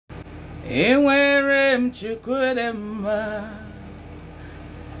enwere m Chukwu dị mma,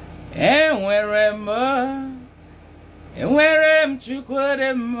 enwere m Chukwu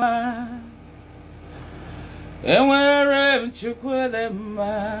dị mma, enwere m Chukwu dị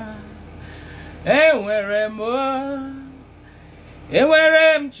mma, enwere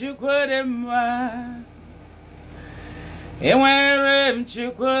m Chukwu dị mma, enwere m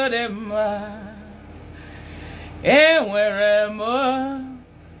Chukwu dị mma, enwere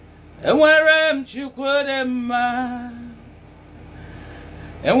m Chukwu dị mma,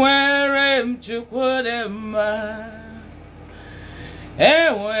 enwere m Chukwu dị mma,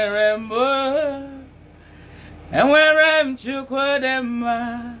 enwere m Chukwu dị mma,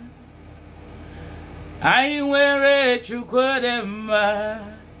 anyị nwere Chukwu dị mma,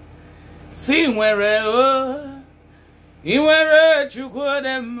 si nwere ị nwere Chukwu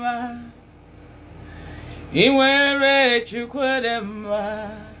dị mma, ị nwere Chukwu dị mma.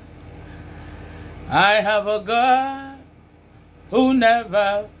 I have a God who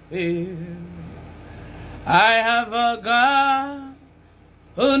never fails. I have a God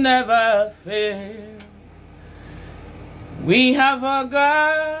who never fails. We have a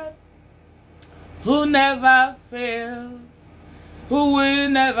God who never fails, who will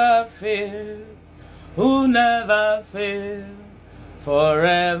never fail, who never fails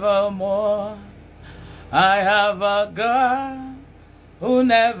forevermore. I have a God who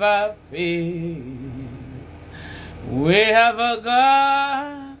never fails. We have a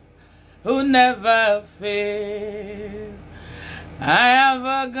God who never fails. I have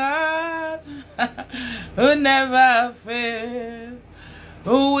a God who never fails,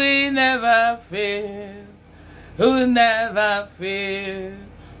 who will never fail, who never fails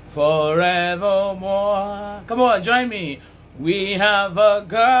forevermore. Come on, join me. We have a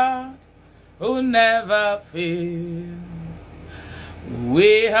God who never fails.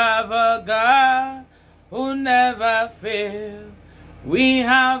 We have a God who never fails. We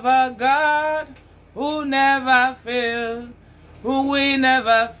have a God who never fails, who will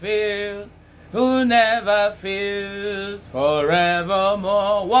never fail, who never fails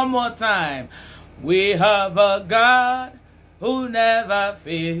forevermore. One more time. We have a God who never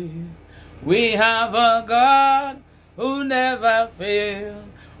fails. We have a God who never fails.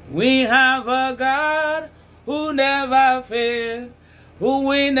 We have a God who never fails, who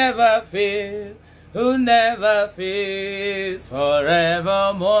will never fail, who never fails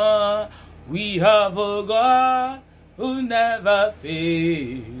forevermore. We have a God who never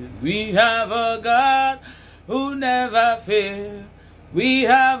fails. We have a God who never fails. We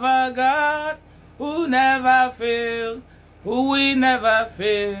have a God who never fails, who will never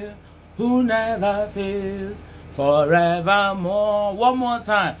fail, who never fails forevermore. One more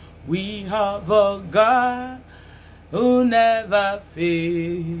time. We have a God who never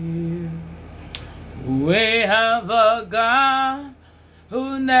fails. We have a God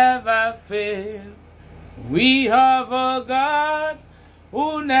who never fails. We have a God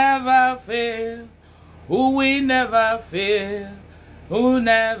who never fails, who will never fail, who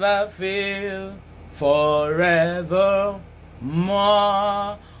never fail forevermore.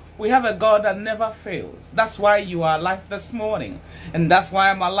 We have a God that never fails. That's why you are alive this morning. And that's why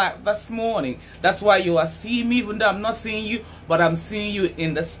I'm alive this morning. That's why you are seeing me, even though I'm not seeing you, but I'm seeing you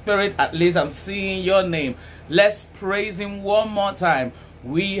in the spirit. At least I'm seeing your name. Let's praise him one more time.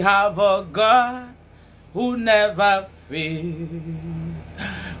 We have a God who never fails.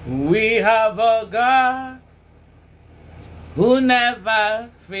 We have a God who never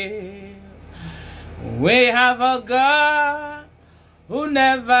fails. We have a God who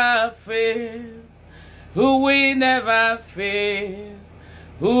never fails, who will never fail,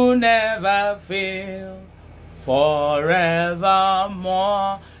 who never fails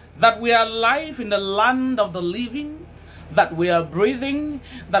forevermore. That we are alive in the land of the living, that we are breathing,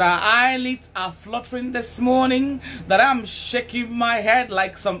 that our eyelids are fluttering this morning, that I'm shaking my head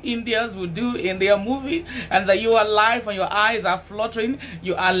like some Indians would do in their movie, and that you are alive and your eyes are fluttering,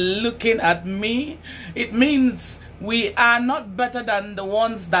 you are looking at me. It means we are not better than the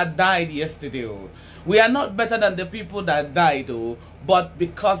ones that died yesterday. We are not better than the people that died, but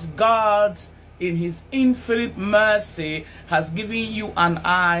because God in his infinite mercy has given you and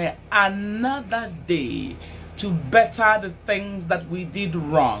I another day to better the things that we did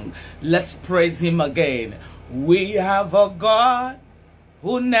wrong. Let's praise him again. We have a God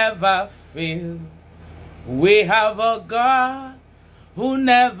who never fails. We have a God who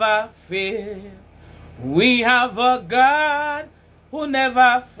never fails. We have a God who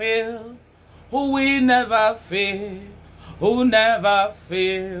never fails, who will never fail, who never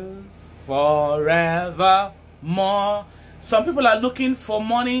fails forevermore. Some people are looking for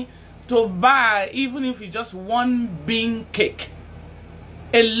money to buy, even if it's just one bean cake,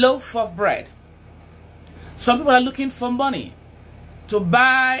 a loaf of bread. Some people are looking for money to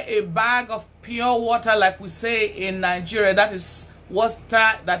buy a bag of pure water, like we say in Nigeria, that is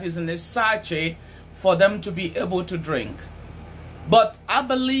water that is in a sachet for them to be able to drink. But I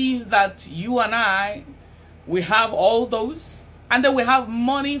believe that you and I, we have all those, and then we have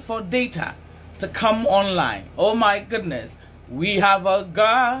money for data to come online. Oh my goodness, we have a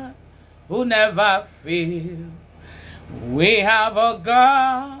God who never fails. We have a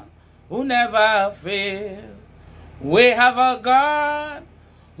God who never fails. We have a God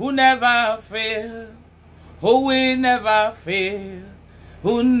who never fails, who will never fail,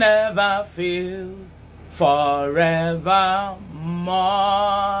 who never fails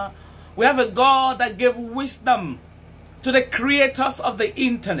forevermore. We have a God that gave wisdom to the creators of the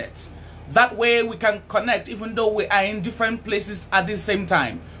internet. That way we can connect, even though we are in different places at the same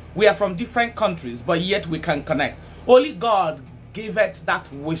time. We are from different countries, but yet we can connect. Only God gave it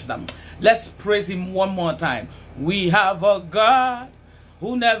that wisdom. Let's praise him one more time. We have a God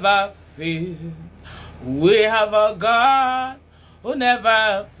who never fails. We have a God who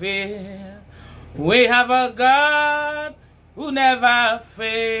never fails. We have a God who never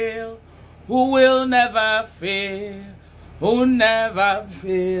fails, who will never fail, who never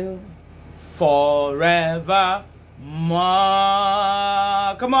fail forevermore.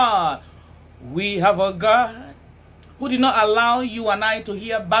 Come on. We have a God who did not allow you and I to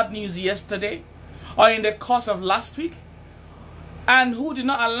hear bad news yesterday or in the course of last week, and who did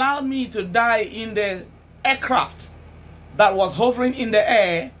not allow me to die in the aircraft that was hovering in the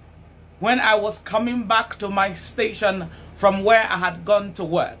air when I was coming back to my station from where I had gone to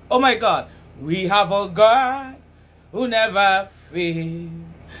work. Oh my God, we have a God who never fails.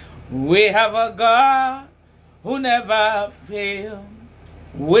 We have a God who never fails.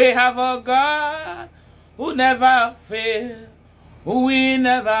 We have a God who never fails, who will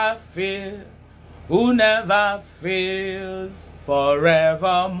never fail, who never fails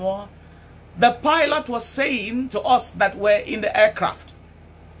forevermore. The pilot was saying to us that were in the aircraft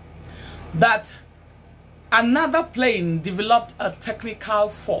that another plane developed a technical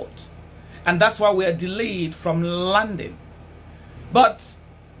fault, and that's why we are delayed from landing. But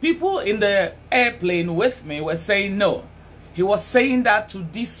people in the airplane with me were saying no. He was saying that to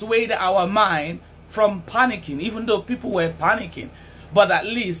dissuade our mind from panicking, even though people were panicking, but at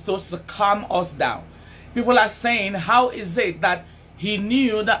least to calm us down. People are saying, how is it that he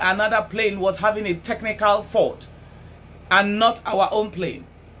knew that another plane was having a technical fault and not our own plane?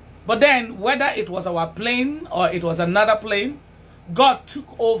 But then, whether it was our plane or it was another plane, God took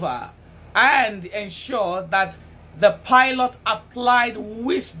over and ensured that the pilot applied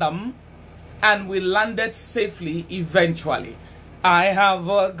wisdom and we landed safely eventually. I have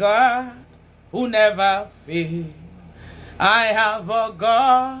a God who never fails. I have a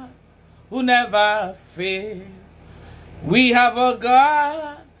God who never fails. We have a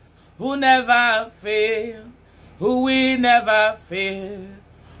God who never fails, who will never fail,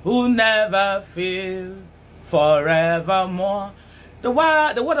 who never fails forevermore. The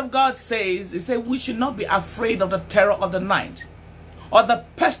word of God says, it says we should not be afraid of the terror of the night, or the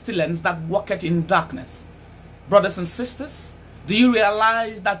pestilence that walketh in darkness. Brothers and sisters, do you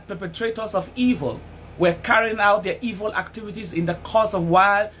realize that perpetrators of evil were carrying out their evil activities in the course of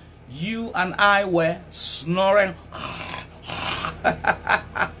while you and I were snoring?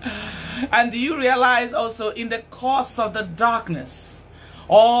 And do you realize also in the course of the darkness,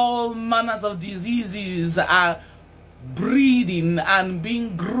 all manners of diseases are breeding and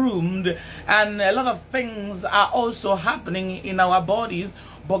being groomed, and a lot of things are also happening in our bodies,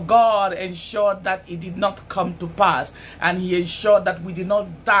 but God ensured that it did not come to pass, and he ensured that we did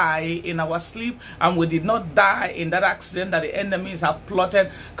not die in our sleep, and we did not die in that accident that the enemies have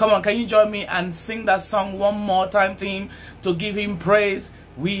plotted. Come on, can you join me and sing that song one more time to him, to give him praise?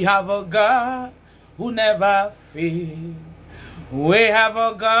 We have a God who never fails. We have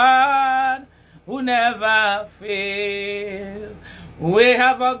a God who never fails. We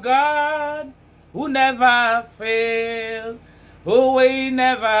have a God who never fails, who will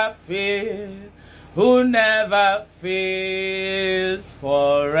never fail, who never fails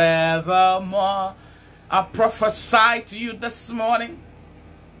forevermore. I prophesy to you this morning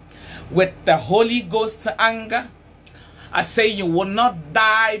with the Holy Ghost anger. I say you will not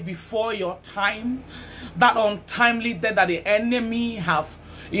die before your time. That untimely death that the enemy have,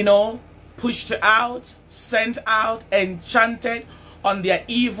 pushed out, sent out, enchanted on their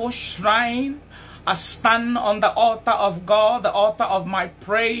evil shrine. I stand on the altar of God, the altar of my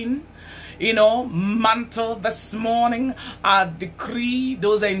praying, mantle this morning. I decree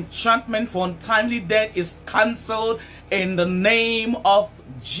those enchantment for untimely death is cancelled in the name of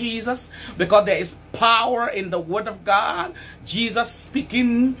Jesus, because there is power in the word of God. Jesus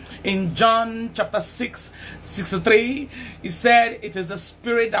speaking in John chapter 6:63, he said, it is the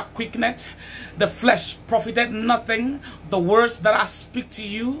spirit that quickeneth, the flesh profited nothing. The words that I speak to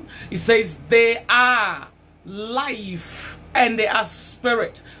you, he says, they are life and they are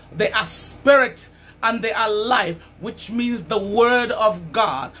spirit. They are spirit and they are life, which means the word of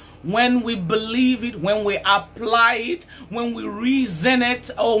God. When we believe it, when we apply it, when we reason it,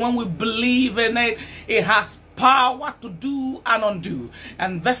 or when we believe in it, it has power to do and undo.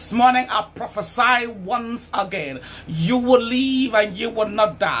 And this morning I prophesy once again, you will live and you will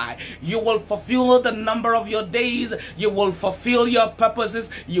not die. You will fulfill the number of your days. You will fulfill your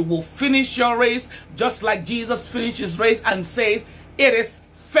purposes. You will finish your race just like Jesus finished his race and says, it is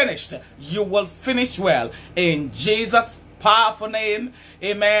finished. You will finish well in Jesus' powerful name.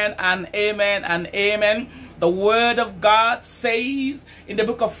 Amen and amen and amen. The word of God says in the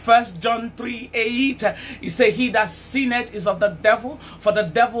book of 1 John 3:8, he said, he that sinneth is of the devil, for the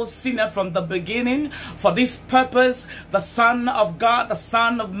devil sinneth from the beginning. For this purpose the Son of God, the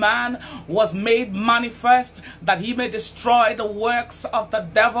Son of Man, was made manifest, that he may destroy the works of the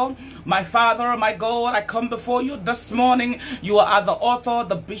devil. My Father, my God, I come before you this morning. You are the author,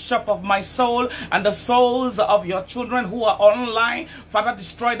 the bishop of my soul, and the souls of your children who are online. Father,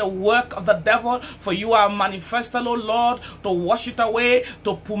 destroy the work of the devil, for you are manifested, O Lord, to wash it away,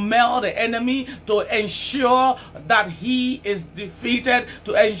 to pummel the enemy, to ensure that he is defeated,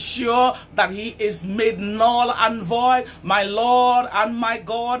 to ensure that he is made null and void. My Lord and my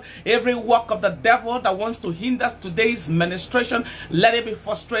God, every work of the devil that wants to hinder today's ministration, let it be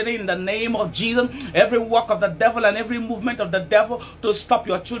frustrated in the name of Jesus. Every work of the devil and every movement of the devil to stop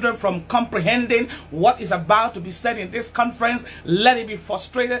your children from comprehending what is about to be said in this conference, let it be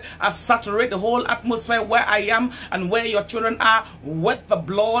frustrated. I saturate the whole atmosphere where I am and where your children are with the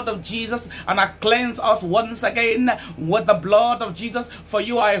blood of Jesus, and I cleanse us once again with the blood of Jesus, for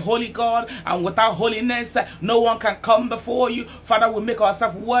you are a holy God, and without holiness no one can come before you. Father, we make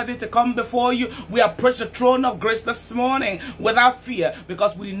ourselves worthy to come before you. We approach the throne of grace this morning without fear,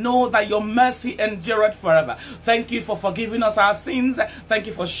 because we know that your mercy endureth forever. Thank you for forgiving us our sins. Thank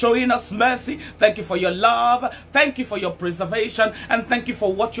you for showing us mercy. Thank you for your love. Thank you for your preservation, and thank you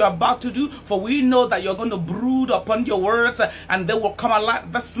for what you're about to do, for we know that you're going to brood upon your words and they will come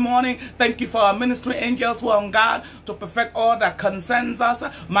alive this morning. Thank you for our ministry angels who are on guard to perfect all that concerns us.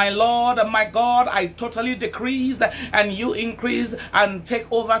 My Lord and my God, I totally decrease and you increase, and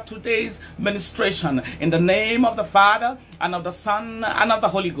take over today's ministration in the name of the Father and of the Son and of the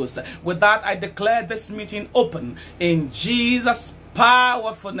Holy Ghost. With that, I declare this meeting open in Jesus'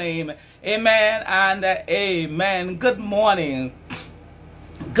 powerful name. Amen and amen. Good morning.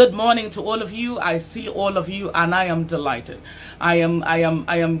 Good morning to all of you. I see all of you and I am delighted. I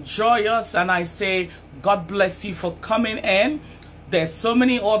am joyous, and I say God bless you for coming in. There's so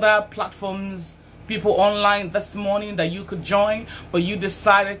many other platforms, people online this morning that you could join, but you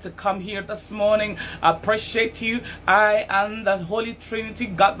decided to come here this morning. I appreciate you. I am the Holy Trinity,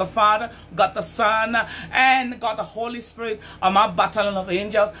 God the Father, God the Son, and God the Holy Spirit. I'm our battalion of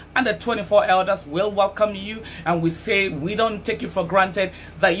angels, and the 24 elders will welcome you, and we say we don't take you for granted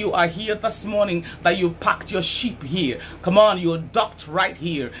that you are here this morning, that you packed your sheep here. Come on, you're docked right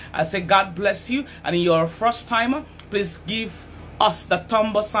here. I say God bless you, and if you're a first timer, please give us the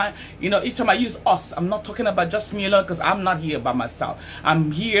thumb sign. Each time I use us, I'm not talking about just me alone, because I'm not here by myself.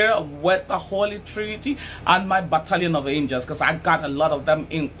 I'm here with the Holy Trinity and my battalion of angels, because I got a lot of them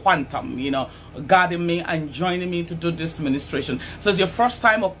in quantum, guarding me and joining me to do this ministration. So it's your first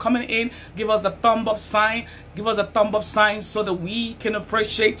time of coming in, give us the thumb up sign. Give us a thumb up sign so that we can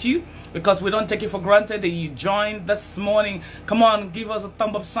appreciate you, because we don't take it for granted that you joined this morning. Come on, give us a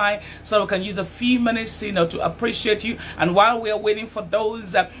thumb up sign so we can use a few minutes, to appreciate you. And while we are waiting for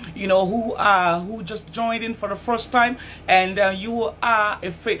those, who just joined in for the first time, and you are a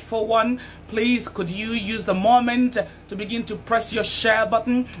faithful one, please could you use the moment to begin to press your share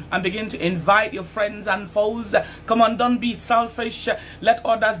button and begin to invite your friends and foes. Come on, don't be selfish. Let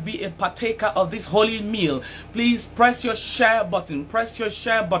others be a partaker of this holy meal. Please press your share button. Press your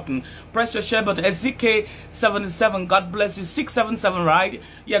share button. Press your share button. Ezekiel 77. God bless you. 677, right?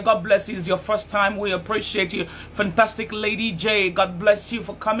 Yeah, God bless you. It's your first time. We appreciate you. Fantastic Lady J. God bless you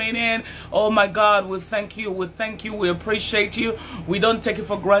for coming in. Oh my God, we thank you. We thank you. We appreciate you. We don't take it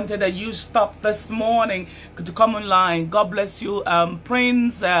for granted that you stopped this morning to come online. God bless you.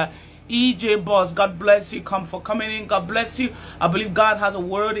 Prince EJ Boss, God bless you. Come for coming in. God bless you. I believe God has a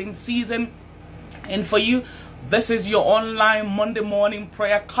word in season and for you. This is your online Monday morning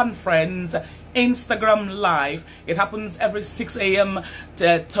prayer conference, Instagram live. It happens every 6 a.m.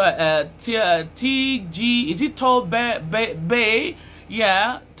 TG, is it Bay?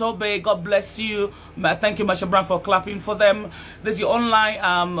 Yeah, Tobe, God bless you. Thank you, Masha Brown, for clapping for them. This is your online,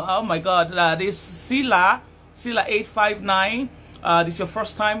 oh my God, this Sila 859. This is your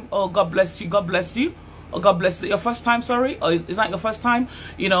first time. Oh, God bless you, God bless you. Oh, God bless you. Your first time, sorry? Or is not your first time?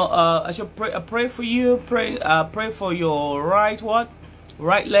 You know, I should pray for you. Pray for your right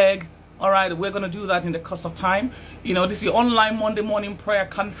leg. All right, we're going to do that in the course of time. You know, this is the online Monday morning prayer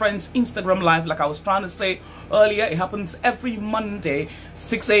conference, Instagram live. Like I was trying to say earlier, it happens every Monday,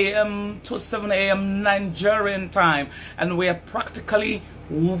 6 a.m. to 7 a.m. Nigerian time. And we're practically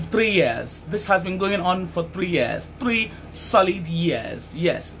 3 years. This has been going on for 3 years. 3 solid years.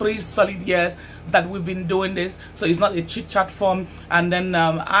 Yes, 3 solid years that we've been doing this. So it's not a chit-chat form. And then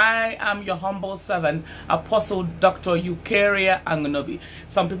I am your humble servant, Apostle Dr. Eucharia Anganobi.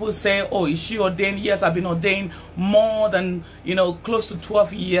 Some people say, oh, is she ordained? Yes, I've been ordained more than, you know, close to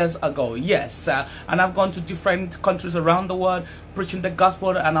 12 years ago. Yes, and I've gone to different countries around the world preaching the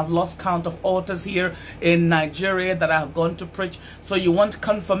gospel, and I've lost count of altars here in Nigeria that I have gone to preach. So you want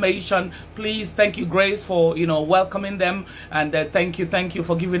confirmation, please. Thank you, Grace, for, you know, welcoming them, and thank you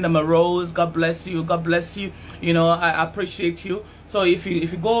for giving them a rose. God bless you, God bless you. You know, I appreciate you. So if you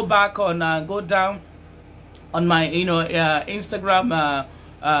go back on go down on my, you know, Instagram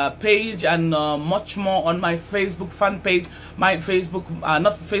page, and much more on my Facebook fan page. My Facebook,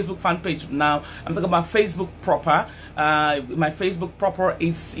 not Facebook fan page now, I'm talking about Facebook proper. My Facebook proper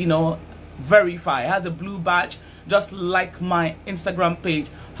is, you know, verified. It has a blue badge, just like my Instagram page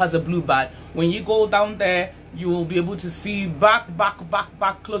has a blue badge. When you go down there, you will be able to see back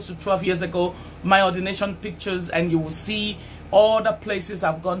close to 12 years ago, my ordination pictures, and you will see all the places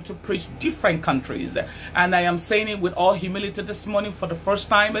I've gone to preach, different countries. And I am saying it with all humility this morning for the first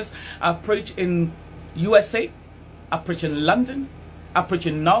timers. I've preached in USA, I've preached in London, I've preached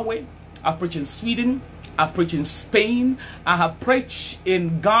in Norway, I've preached in Sweden, I've preached in Spain, I have preached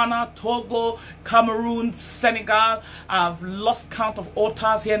in Ghana, Togo, Cameroon, Senegal. I've lost count of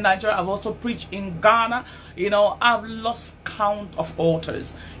altars here in Nigeria. I've also preached in Ghana. You know, I've lost count of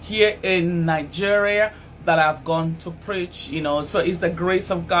altars here in Nigeria that I've gone to preach, you know. So it's the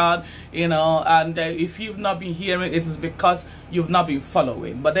grace of God, you know. And if you've not been hearing, it is because you've not been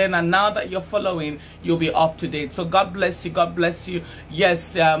following. But then, and now that you're following, you'll be up to date. So God bless you, God bless you.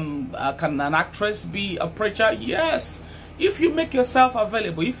 Yes, can an actress be a preacher? Yes, if you make yourself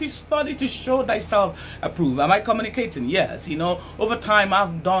available, if you study to show thyself approved. Am I communicating? Yes. You know, over time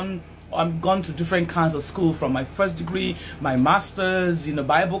I've gone to different kinds of school, from my first degree, my master's, you know,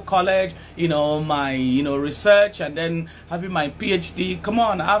 Bible college, you know, my, you know, research, and then having my PhD. Come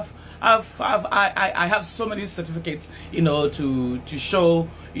on, I have so many certificates, you know, to show,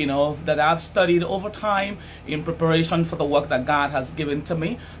 you know, that I've studied over time in preparation for the work that God has given to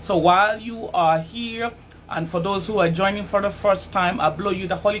me. So while you are here, and for those who are joining for the first time, I blow you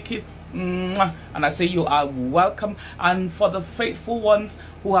the holy kiss. And I say you are welcome. And for the faithful ones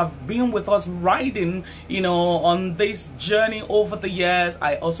who have been with us riding, you know, on this journey over the years,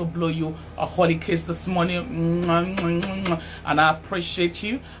 I also blow you a holy kiss this morning. And I appreciate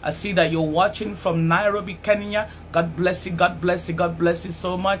you. I see that you're watching from Nairobi, Kenya. God bless you, God bless you, God bless you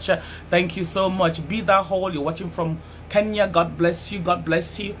so much. Thank you so much. Be that whole, you're watching from Kenya. God bless you, God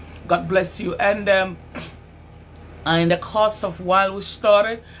bless you, God bless you. And in the course of while we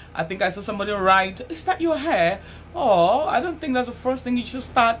started, I think I saw somebody write, is that your hair? Oh, I don't think that's the first thing you should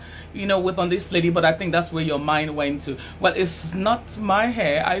start, you know, with on this lady, but I think that's where your mind went to. Well, it's not my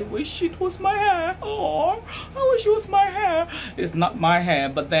hair. I wish it was my hair. Oh, I wish it was my hair. It's not my hair,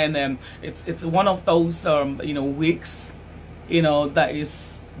 but then it's one of those you know, wigs, you know, that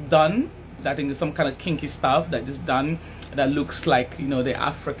is done. I think it's some kind of kinky stuff that is done that looks like, you know, the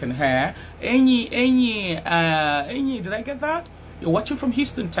African hair. Enyi, did I get that? You're watching from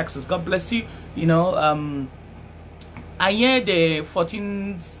Houston, Texas. God bless you. You know, I hear the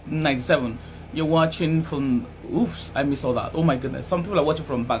 1497. You're watching from, oops, I missed all that. Oh my goodness. Some people are watching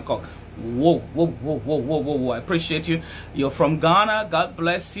from Bangkok. Whoa. I appreciate you. You're from Ghana. God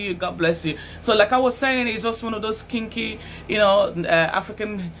bless you. God bless you. So like I was saying, it's just one of those kinky, you know,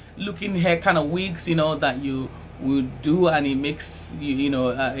 African looking hair kind of wigs, you know, that you we do, and it makes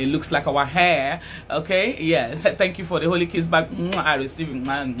it looks like our hair. Okay, yes. Thank you for the holy kiss back. I receive it.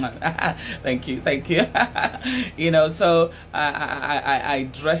 Thank you. So I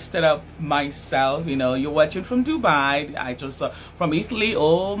dressed it up myself. You're watching from Dubai. I just from Italy.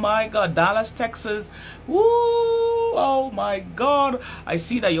 Oh my God, Dallas, Texas. Woo! Oh my God, I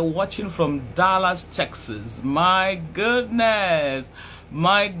see that you're watching from Dallas, Texas. My goodness,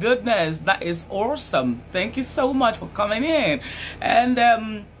 that is awesome. Thank you so much for coming in.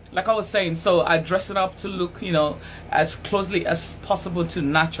 And like I was saying, so I dress it up to look, as closely as possible to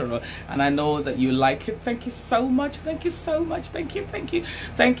natural, and I know that you like it. Thank you so much. Thank you so much. Thank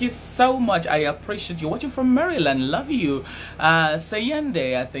you so much. I appreciate you. Watching from Maryland. Love you.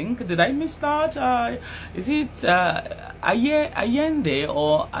 Sayende, I think. Did I miss that? Is it Ayende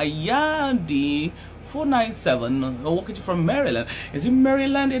or Ayandi 497? Walking from Maryland. Is it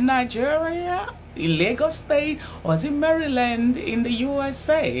Maryland in Nigeria, in Lagos State, or is it Maryland in the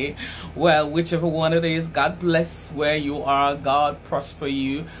USA? Well, whichever one it is, God bless where you are. God prosper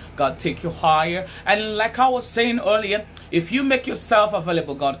you. God take you higher. And like I was saying earlier, if you make yourself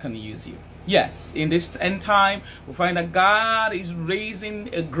available, God can use you. Yes, in this end time, we find that God is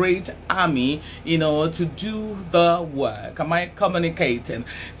raising a great army, to do the work. Am I communicating?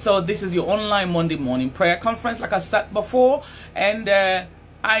 So this is your online Monday morning prayer conference, like I said before, and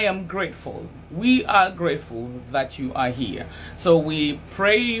I am grateful. We are grateful that you are here. So we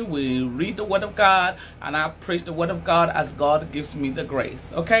pray, we read the word of God, and I preach the word of God as God gives me the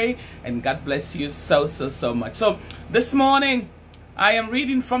grace. Okay? And God bless you so much. So this morning, I am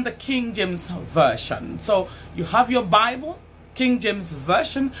reading from the King James Version. So you have your Bible, King James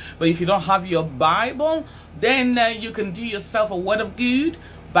Version, but if you don't have your Bible, then you can do yourself a word of good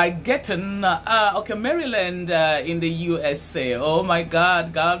by getting Maryland in the USA. Oh my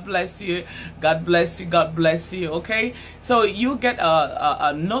God, God bless you, God bless you. Okay, so you get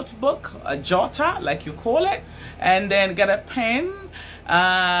a notebook, a jotter like you call it, and then get a pen.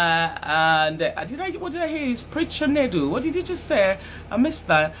 And what did I hear? Is preacher Nedu? What did you just say? I missed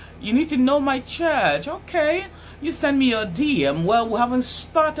that. You need to know my church. Okay, you send me your DM. Well, we haven't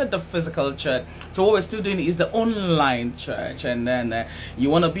started the physical church, so what we're still doing is the online church. And then you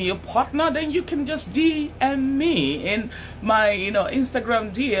want to be a partner, then you can just DM me in my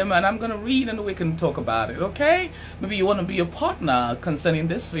Instagram DM, and I'm gonna read and we can talk about it. Okay, maybe you want to be a partner concerning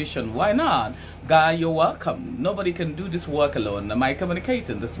this vision. Why not? God, you're welcome. Nobody can do this work alone. Am I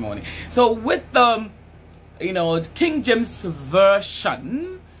communicating this morning? So with the King James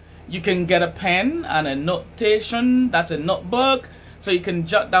Version, you can get a pen and a notation. That's a notebook, so you can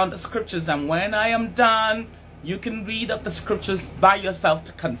jot down the scriptures, and when I am done, you can read up the scriptures by yourself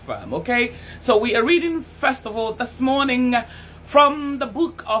to confirm. Okay, so we are reading first of all this morning from the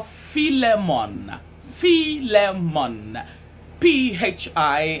book of Philemon. Philemon.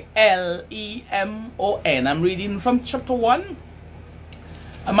 I'm reading from chapter 1.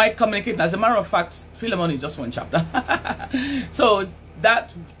 I might communicate. As a matter of fact, Philemon is just one chapter. So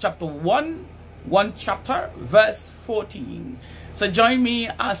that chapter 1, verse 14. So join me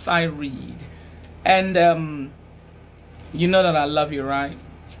as I read. And you know that I love you, right?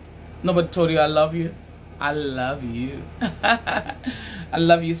 Nobody told you I love you. I love you. I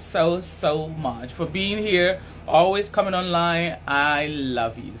love you so much for being here, always coming online. I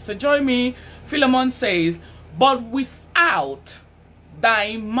love you. So join me. Philemon says, but without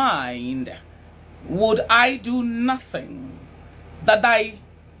thy mind would I do nothing, that thy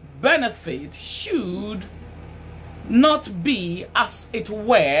benefit should not be as it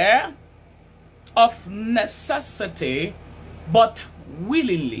were of necessity, but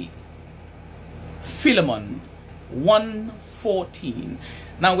willingly. Philemon 1:14.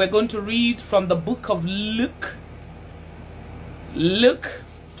 Now we're going to read from the book of Luke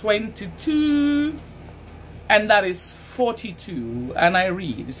 22, and that is 42, and I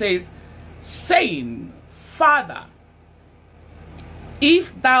read. It says, saying, Father,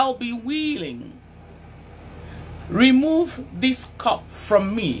 if thou be willing, remove this cup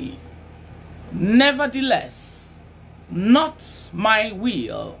from me. Nevertheless, not my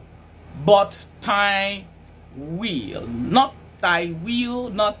will, but thy will. Not thy will,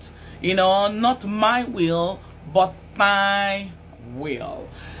 not my will, but thy will.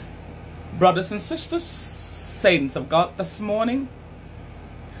 Brothers and sisters, saints of God, this morning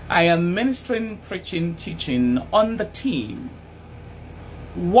I am ministering, preaching, teaching on the theme,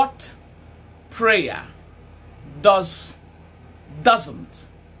 what prayer doesn't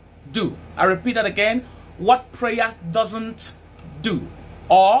do. I repeat that again. What prayer doesn't do,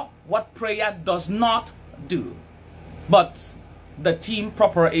 or what prayer does not do. But the theme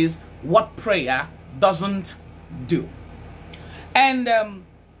proper is what prayer doesn't do. And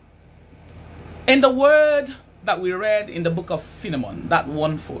in the word that we read in the book of Philemon, that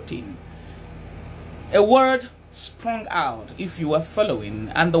 1:14, a word sprung out, if you were following,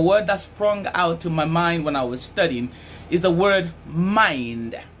 and the word that sprung out to my mind when I was studying is the word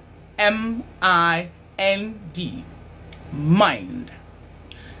mind. M-I-N-D. Mind.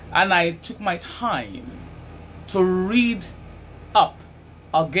 And I took my time to read up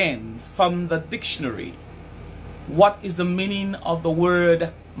again from the dictionary what is the meaning of the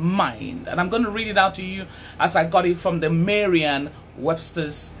word mind. And I'm going to read it out to you as I got it from the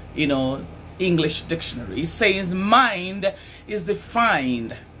Merriam-Webster's, English dictionary. It says mind is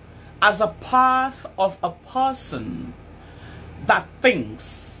defined as a part of a person that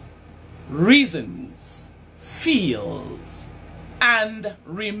thinks, reasons, feels, and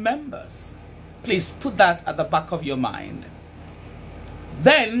remembers. Please put that at the back of your mind.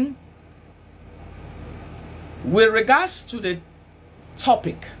 Then, with regards to the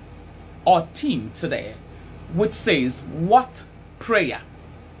topic or theme today, which says what prayer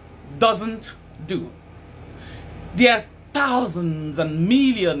doesn't do. There are thousands and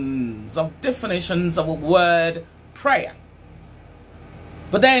millions of definitions of a word prayer.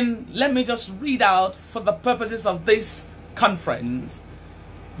 But then let me just read out, for the purposes of this conference,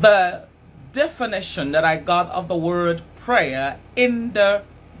 the definition that I got of the word prayer in the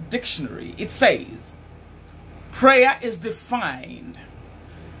dictionary. It says, prayer is defined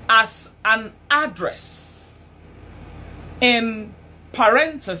as an address, in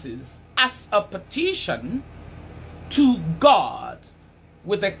parentheses, as a petition to God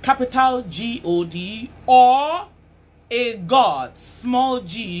with a capital G-O-D, or a God, small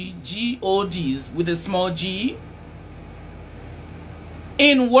g, G-O-Ds with a small g,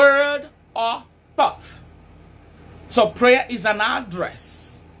 in word or thought. So prayer is an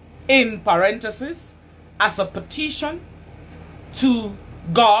address, in parentheses, as a petition to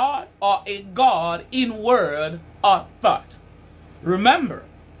God, or a God in word or thought. Remember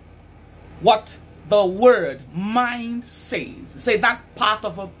what the word mind says. Say that part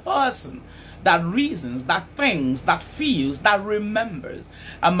of a person that reasons, that thinks, that feels, that remembers.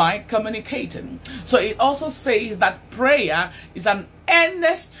 Am I communicating? So it also says that prayer is an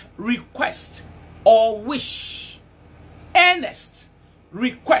earnest request or wish. Earnest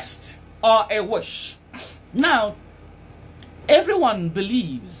request or a wish. Now, everyone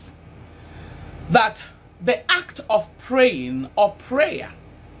believes that the act of praying or prayer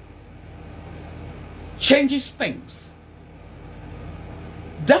changes things.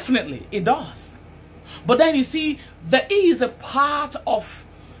 Definitely, it does. But then you see, there is a part of,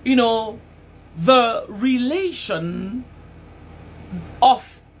 the relation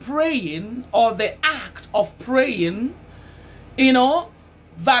of praying, or the act of praying,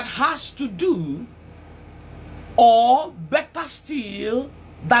 that has to do, or better still,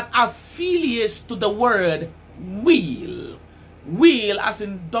 that affiliates to the word will. Will as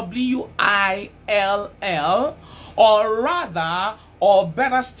in W-I-L-L, or rather, or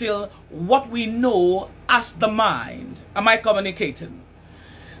better still, what we know as the mind. Am I communicating?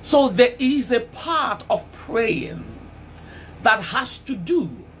 So there is a part of praying that has to do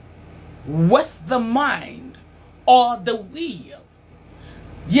with the mind or the will.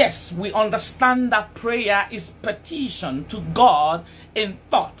 Yes, we understand that prayer is petition to God in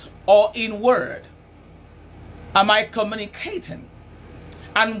thought or in word. Am I communicating?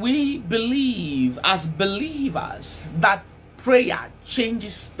 And we believe as believers that prayer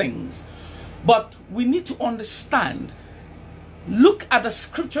changes things. But we need to understand. Look at the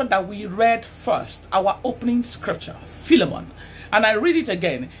scripture that we read first, our opening scripture, Philemon. And I read it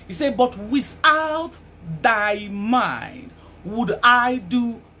again. He said, but without thy mind would I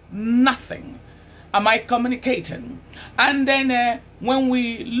do nothing. Am I communicating? And then when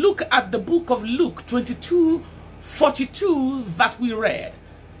we look at the book of Luke 22:42 that we read,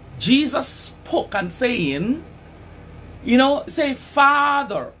 Jesus spoke and saying, say,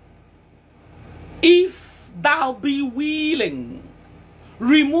 Father, if thou be willing,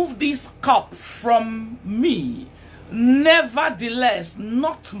 remove this cup from me. Nevertheless,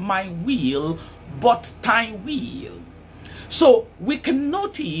 not my will, but thy will. So we can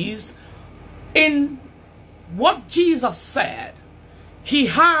notice in what Jesus said, he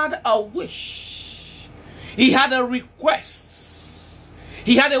had a wish, he had a request,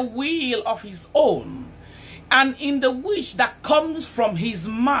 he had a will of his own. And in the wish that comes from his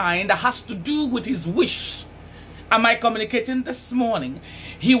mind, that has to do with his wish. Am I communicating this morning?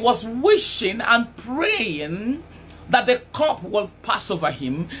 He was wishing and praying that the cup will pass over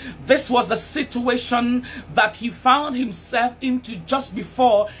him. This was the situation that he found himself into just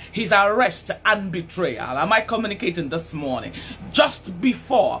before his arrest and betrayal. Am I communicating this morning? Just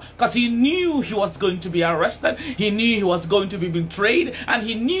before, because he knew he was going to be arrested, he knew he was going to be betrayed, and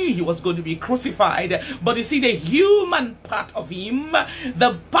he knew he was going to be crucified. But you see, the human part of him,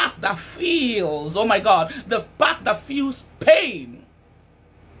 the part that feels, oh my God, the part that feels pain,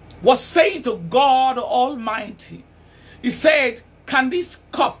 was saying to God Almighty, he said, can this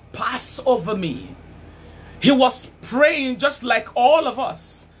cup pass over me? He was praying just like all of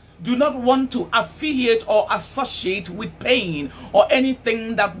us. Do not want to affiliate or associate with pain or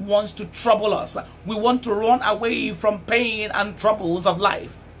anything that wants to trouble us. We want to run away from pain and troubles of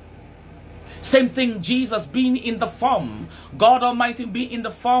life. Same thing, Jesus being in the form, God Almighty being in the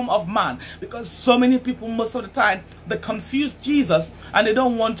form of man. Because so many people most of the time, they confuse Jesus and they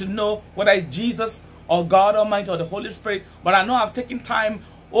don't want to know whether it's Jesus or God Almighty or the Holy Spirit. But I know I've taken time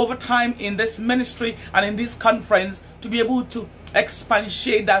over time in this ministry and in this conference to be able to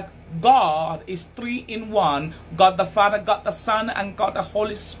expatiate that God is 3 in 1. God the Father, God the Son, and God the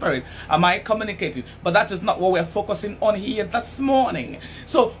Holy Spirit. Am I communicating? But that is not what we're focusing on here this morning.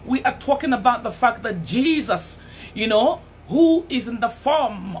 So we are talking about the fact that Jesus, you know, who is in the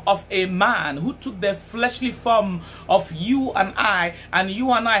form of a man, who took the fleshly form of you and I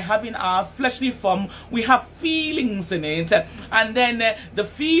having our fleshly form, we have feelings in it, and then the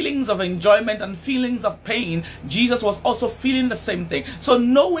feelings of enjoyment and feelings of pain. Jesus was also feeling the same thing. So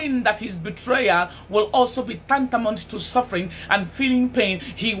knowing that his betrayal will also be tantamount to suffering and feeling pain,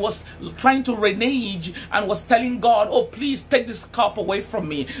 he was trying to renege and was telling God, oh, please take this cup away from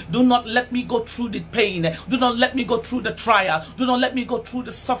me. Do not let me go through the pain. Do not let me go through the trial. Do not let me go through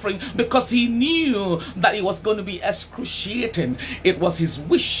the suffering, because he knew that it was going to be excruciating. It was his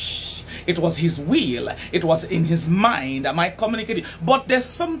wish. It was his will. It was in his mind. Am I communicating? But there's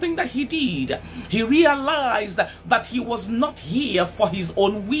something that he did. He realized that he was not here for his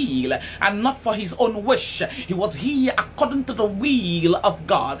own will and not for his own wish. He was here according to the will of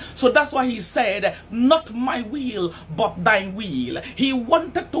God. So that's why he said, not my will, but thy will. He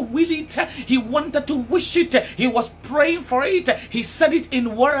wanted to will it. He wanted to wish it. He was praying for it. He said it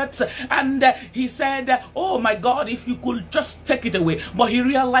in words. And he said, oh my God, if you could just take it away. But he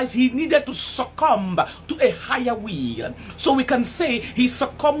realized he needed to succumb to a higher will. So we can say he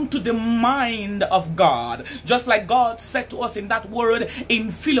succumbed to the mind of God. Just like God said to us in that word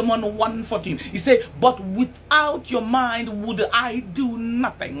in Philemon 1:14. He said, but without your mind would I do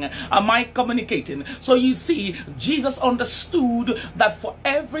nothing. Am I communicating? So you see, Jesus understood that for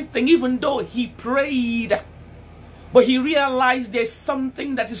everything, even though he prayed, but he realized there's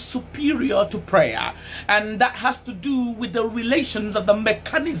something that is superior to prayer. And that has to do with the relations of the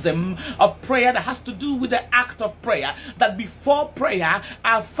mechanism of prayer. That has to do with the act of prayer. That before prayer,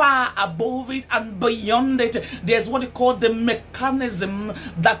 are far above it and beyond it, there's what they call the mechanism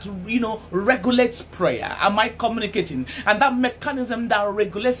that, you know, regulates prayer. Am I communicating? And that mechanism that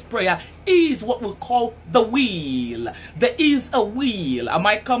regulates prayer is what we call the will. There is a will. Am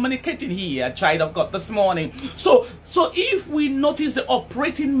I communicating here, child of God, this morning? So if we notice the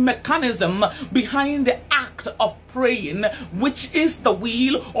operating mechanism behind the act of praying, which is the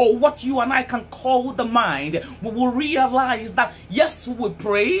will, or what you and I can call the mind, we will realize that yes, we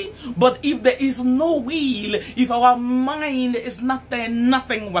pray, but if there is no will, if our mind is not there,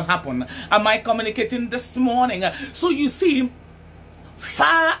 nothing will happen. Am I communicating this morning? So you see,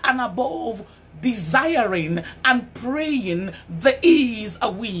 far and above desiring and praying, there is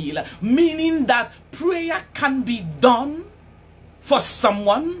a will, meaning that prayer can be done for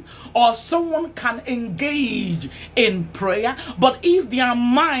someone, or someone can engage in prayer, but if their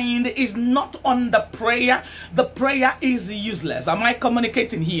mind is not on the prayer is useless. Am I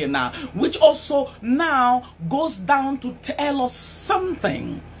communicating here now? Which also now goes down to tell us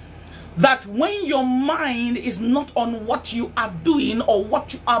something, that when your mind is not on what you are doing or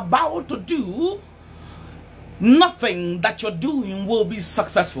what you are about to do, nothing that you're doing will be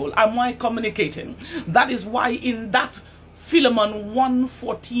successful. Am I communicating? That is why in that Philemon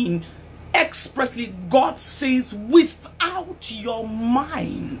 1:14 expressly God says, without your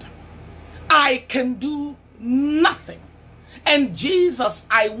mind I can do nothing. And Jesus,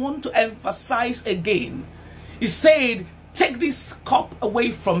 I want to emphasize again, he said, take this cup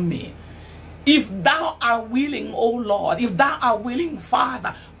away from me. If thou art willing, O Lord, if thou art willing,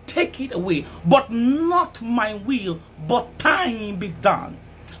 Father, take it away. But not my will, but thine be done.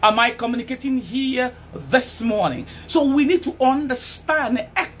 Am I communicating here this morning? So we need to understand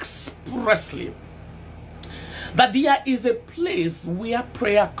expressly that there is a place where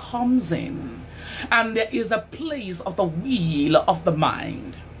prayer comes in. and there is a place of the will of the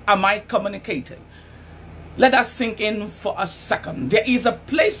mind. Am I communicating? Let us sink in for a second. There is a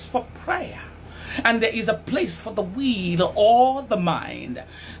place for prayer, and there is a place for the will or the mind.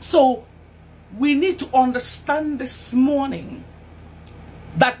 So we need to understand this morning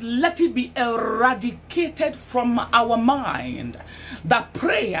that let it be eradicated from our mind that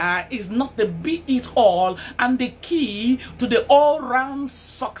prayer is not the be-it-all and the key to the all-round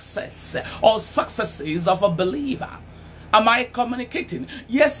success or successes of a believer. Am I communicating?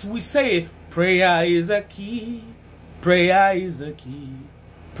 Yes, we say prayer is a key, prayer is a key,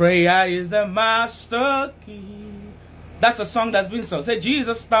 prayer is the master key. That's a song that's been sung. Say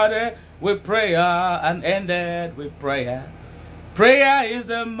Jesus started with prayer and ended with prayer. Prayer is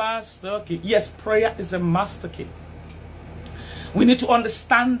the master key. Yes, prayer is the master key. We need to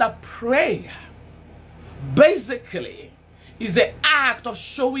understand that prayer basically is the act of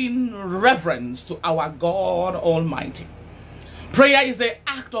showing reverence to our God Almighty. Prayer is the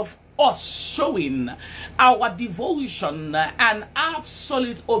act of us showing our devotion and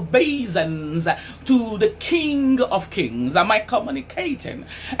absolute obeisance to the King of Kings. Am I communicating?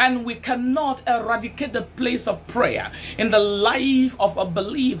 And we cannot eradicate the place of prayer in the life of a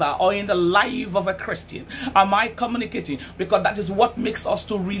believer or in the life of a Christian. Am I communicating? Because that is what makes us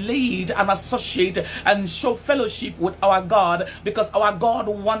to relate and associate and show fellowship with our God, because our God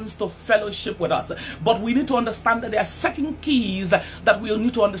wants to fellowship with us. But we need to understand that there are certain keys that we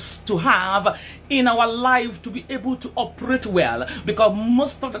need to have in our life to be able to operate well, because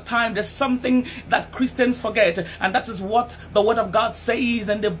most of the time there's something that Christians forget, and that is what the Word of God says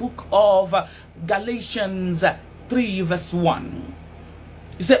in the book of Galatians 3 verse 1.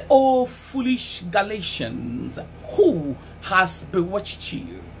 He said, "Oh foolish Galatians, who has bewitched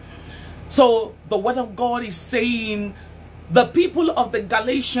you?" So the Word of God is saying the people of the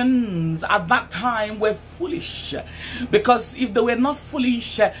Galatians at that time were foolish, because if they were not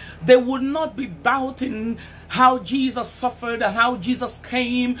foolish, they would not be doubting how Jesus suffered and how Jesus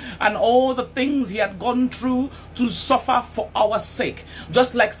came and all the things he had gone through to suffer for our sake.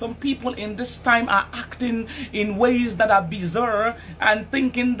 Just like some people in this time are acting in ways that are bizarre and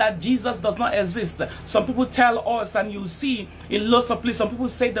thinking that Jesus does not exist. Some people tell us, and you see in lots of places, some people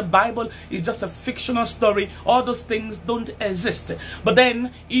say the Bible is just a fictional story. All those things don't exist. But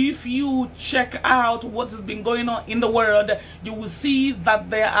then if you check out what has been going on in the world, you will see that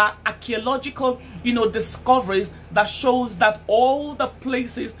there are archaeological, discoveries that shows that all the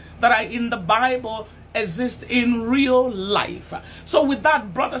places that are in the Bible exist in real life. So with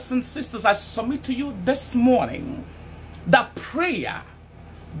that, brothers and sisters, I submit to you this morning that prayer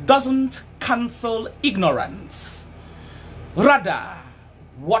doesn't cancel ignorance. Rather,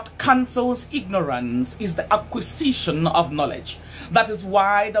 what cancels ignorance is the acquisition of knowledge. That is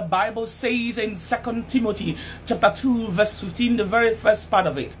why the Bible says in 2 Timothy chapter 2 verse 15, the very first part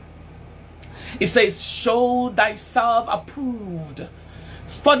of it, it says, "Show thyself approved.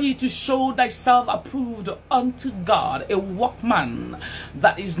 Study to show thyself approved unto God, a workman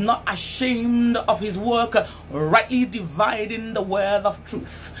that is not ashamed of his work, rightly dividing the word of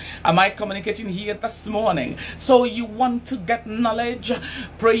truth." Am I communicating here this morning? So you want to get knowledge?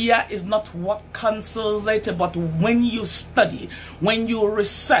 Prayer is not what cancels it, but when you study, when you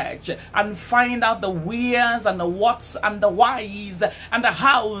research and find out the wheres and the whats and the whys and the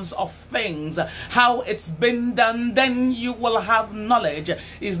hows of things, how it's been done, then you will have knowledge.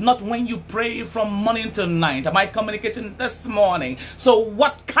 Is not when you pray from morning till night. Am I communicating this morning? So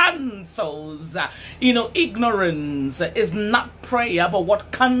what cancels ignorance is not prayer, but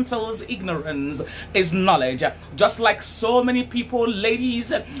what cancels ignorance is knowledge. Just like so many people,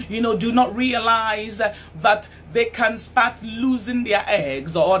 ladies, do not realize that they can start losing their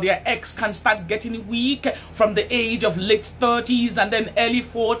eggs, or their eggs can start getting weak from the age of late 30s and then early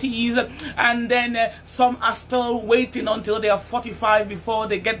 40s, and then some are still waiting until they are 45 before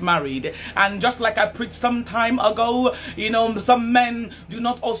they get married. And just like I preached some time ago, some men do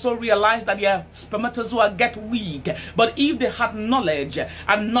not also realize that their spermatozoa get weak. But if they had knowledge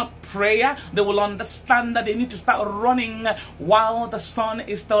and not prayer, they will understand that they need to start running while the sun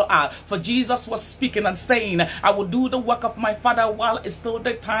is still out. For Jesus was speaking and saying, "I will do the work of my Father while it's still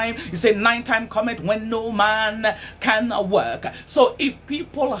daytime." He said, "Night time cometh when no man can work." So if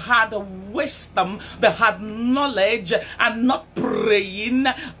people had wisdom, they had knowledge and not praying,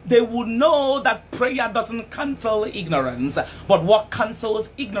 they would know that prayer doesn't cancel ignorance. But what cancels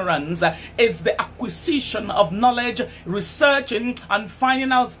ignorance is the acquisition of knowledge, researching and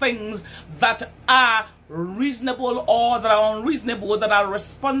finding out things that are reasonable or that are unreasonable, that are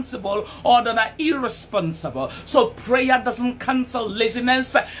responsible or that are irresponsible. So prayer doesn't cancel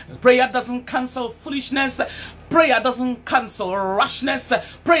laziness. Prayer doesn't cancel foolishness. Prayer doesn't cancel rashness.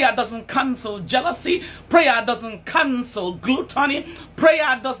 Prayer doesn't cancel jealousy. Prayer doesn't cancel gluttony.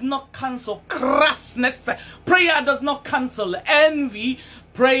 Prayer does not cancel crassness. Prayer does not cancel envy.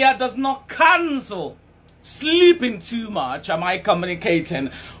 Prayer does not cancel sleeping too much. Am I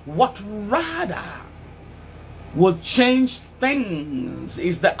communicating? What rather will change things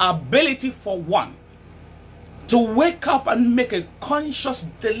is the ability for one to wake up and make a conscious,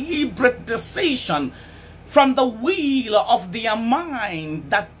 deliberate decision from the wheel of their mind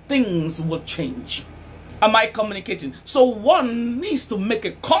that things will change. Am I communicating? So one needs to make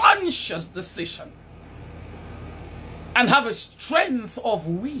a conscious decision and have a strength of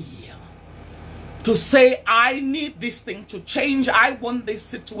will to say, I need this thing to change. I want this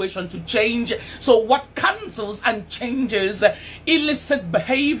situation to change. So what cancels and changes illicit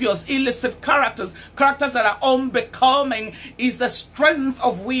behaviors, illicit characters that are unbecoming, is the strength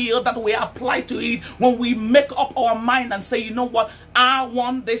of will that we apply to it when we make up our mind and say, you know what, I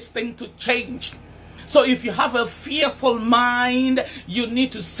want this thing to change. So if you have a fearful mind, you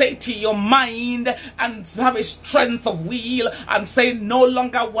need to say to your mind and have a strength of will and say, no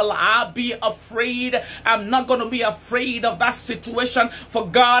longer will I be afraid. I'm not going to be afraid of that situation, for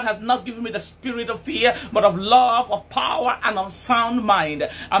God has not given me the spirit of fear, but of love, of power, and of sound mind.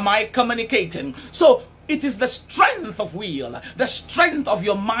 Am I communicating? So it is the strength of will, the strength of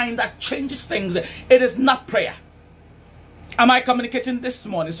your mind that changes things. It is not prayer. Am I communicating this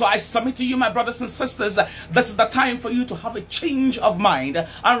morning? So I submit to you, my brothers and sisters, this is the time for you to have a change of mind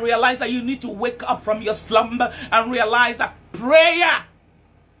and realize that you need to wake up from your slumber and realize that prayer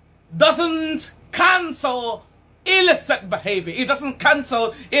doesn't cancel illicit behavior. It doesn't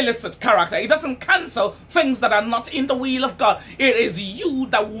cancel illicit character. It doesn't cancel things that are not in the will of God. It is you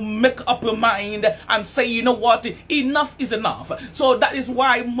that will make up your mind and say, you know what, enough is enough. So that is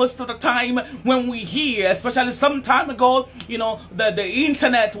why most of the time when we hear, especially some time ago, you know, the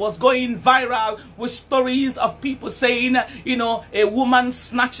internet was going viral with stories of people saying, you know, a woman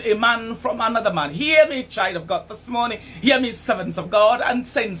snatched a man from another man. Hear me, child of God, this morning. Hear me, servants of God and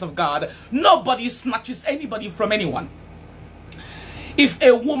saints of God. Nobody snatches anybody from anyone. If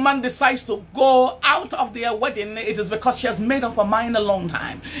a woman decides to go out of their wedding, it is because she has made up her mind a long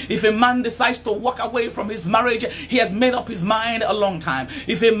time. If a man decides to walk away from his marriage, he has made up his mind a long time.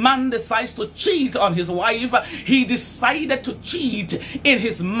 If a man decides to cheat on his wife, he decided to cheat in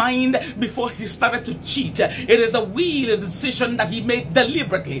his mind before he started to cheat. It is a will, a decision that he made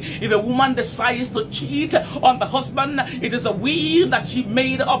deliberately. If a woman decides to cheat on the husband, it is a will that she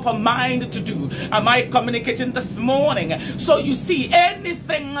made up her mind to do. Am I communicating this morning? So you see,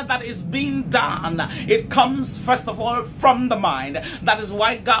 anything that is being done, it comes first of all from the mind. That is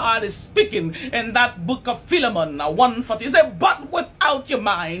why God is speaking in that book of Philemon 1:40. He said, but without your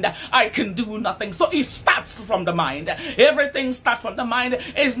mind, I can do nothing. So it starts from the mind. Everything starts from the mind.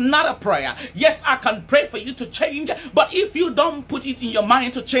 It's not a prayer. Yes, I can pray for you to change, but if you don't put it in your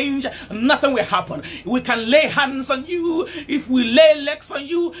mind to change, nothing will happen. We can lay hands on you, if we lay legs on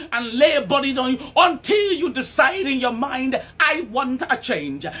you and lay bodies on you, until you decide in your mind, I want a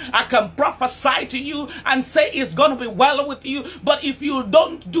change. I can prophesy to you and say it's going to be well with you, but if you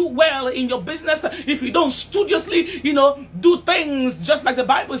don't do well in your business, if you don't studiously, you know, do things just like the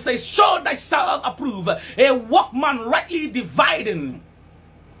Bible says, show thyself approved, a workman rightly dividing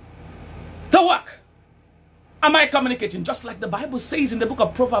the work. Am I communicating? Just like the Bible says in the book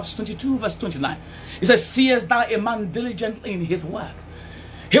of Proverbs 22:29. It says, seest thou a man diligently in his work,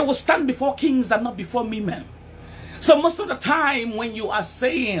 he will stand before kings and not before me men. So most of the time when you are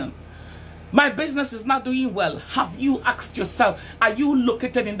saying, my business is not doing well, have you asked yourself, are you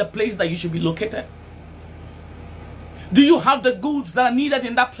located in the place that you should be located? Do you have the goods that are needed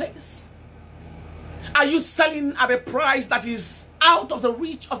in that place? Are you selling at a price that is out of the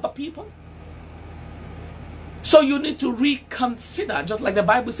reach of the people? So you need to reconsider, just like the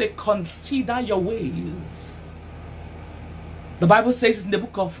Bible says, consider your ways. The Bible says in the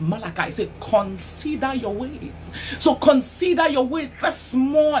book of Malachi, it says, consider your ways. So consider your ways this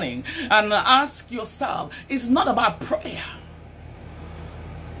morning and ask yourself, it's not about prayer.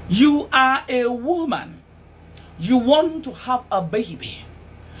 You are a woman. You want to have a baby.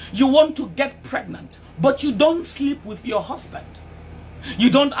 You want to get pregnant, but you don't sleep with your husband. You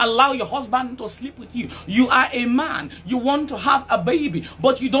don't allow your husband to sleep with you. You are a man. You want to have a baby,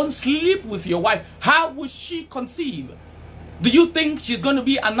 but you don't sleep with your wife. How will she conceive? Do you think she's going to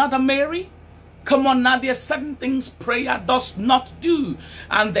be another Mary? Come on now, there's certain things prayer does not do,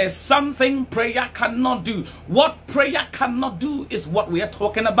 and there's something prayer cannot do. What prayer cannot do is what we are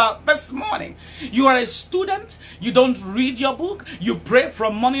talking about this morning. You are a student, you don't read your book, you pray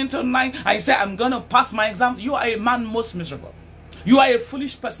from morning until night, and you say, I'm going to pass my exam. You are a man most miserable. You are a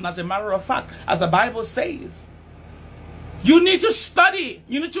foolish person, as a matter of fact, as the Bible says. You need to study,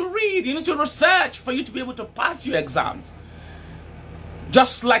 you need to read, you need to research for you to be able to pass your exams.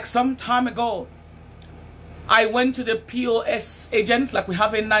 Just like some time ago, I went to the POS agent like we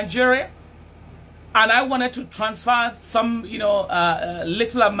have in Nigeria, and I wanted to transfer some,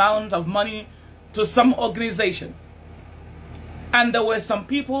 little amount of money to some organization. And there were some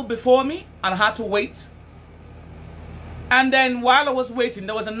people before me, and I had to wait. And then while I was waiting,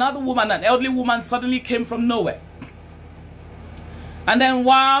 there was another woman, an elderly woman, suddenly came from nowhere. And then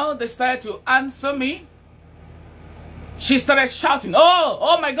while they started to answer me, she started shouting,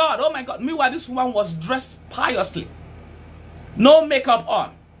 oh my God, oh my God. Meanwhile, this woman was dressed piously. No makeup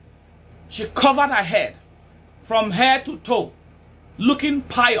on. She covered her head from head to toe, looking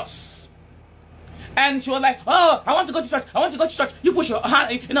pious. And she was like, oh, I want to go to church. I want to go to church. You push your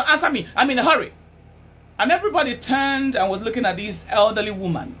hand, answer me. I'm in a hurry. And everybody turned and was looking at this elderly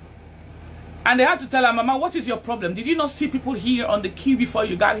woman. And they had to tell her, Mama, what is your problem? Did you not see people here on the queue before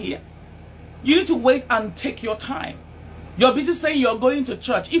you got here? You need to wait and take your time. You're busy saying you're going to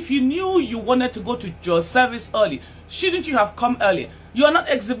church. If you knew you wanted to go to your service early, shouldn't you have come earlier? You are not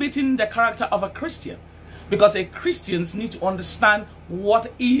exhibiting the character of a Christian. Because Christians need to understand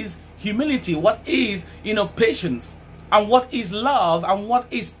what is humility, what is, patience, and what is love, and what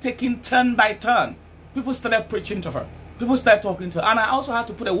is taking turn by turn. People started preaching to her. People started talking to her. And I also had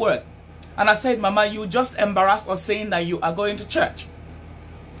to put a word. And I said, Mama, you just embarrassed us saying that you are going to church.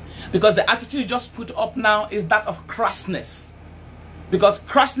 Because the attitude you just put up now is that of crassness. Because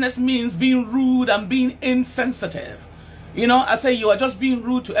crassness means being rude and being insensitive. I say you are just being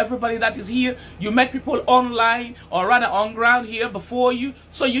rude to everybody that is here. You met people online, or rather on ground here before you.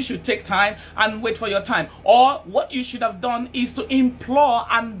 So you should take time and wait for your time. Or what you should have done is to implore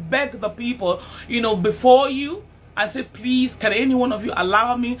and beg the people, before you, and say, please, can any one of you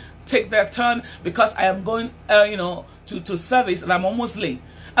allow me take their turn, because I am going, to service and I'm almost late.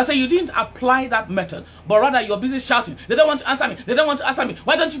 I say you didn't apply that method, but rather you're busy shouting, they don't want to answer me, they don't want to answer me,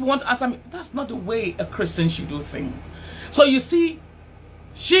 why don't you want to answer me? That's not the way a Christian should do things. So you see,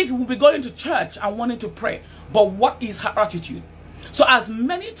 she will be going to church and wanting to pray, but what is her attitude? So as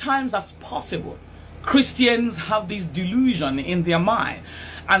many times as possible, Christians have this delusion in their mind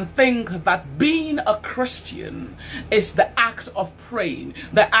and think that being a Christian is the act of praying,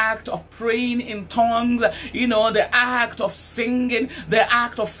 the act of praying in tongues, the act of singing, the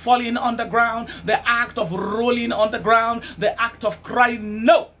act of falling on the ground, the act of rolling on the ground, the act of crying.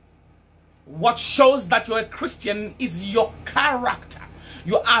 No. What shows that you're a Christian is your character.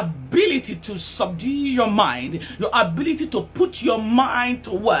 Your ability to subdue your mind, your ability to put your mind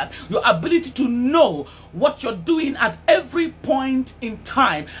to work, your ability to know what you're doing at every point in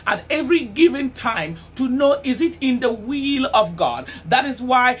time, at every given time, to know, is it in the will of God? That is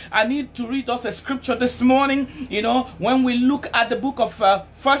why I need to read us a scripture this morning, when we look at the book of 1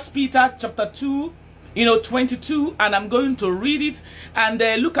 Peter chapter 2, 22, and I'm going to read it and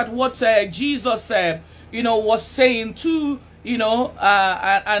look at what Jesus, was saying to,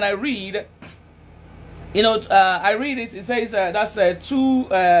 and I read, I read it. It says that's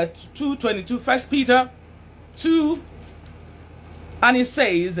 2:22, 1 Peter 2, and it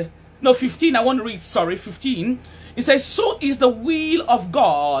says, 15. I want to read. Sorry, 15. It says, so is the will of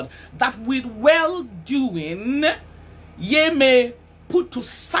God, that with well doing ye may put to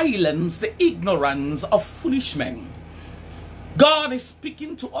silence the ignorance of foolish men. God is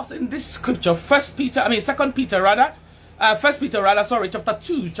speaking to us in this scripture, 2 Peter rather, chapter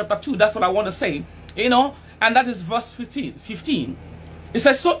 2, that's what I want to say, and that is verse 15. It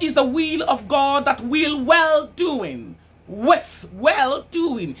says, so is the will of God, that will with well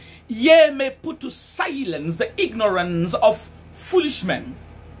doing, ye may put to silence the ignorance of foolish men.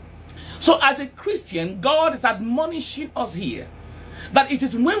 So as a Christian, God is admonishing us here that it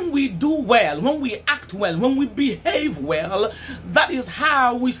is when we do well, when we act well, when we behave well, that is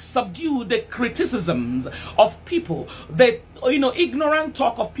how we subdue the criticisms of people, the ignorant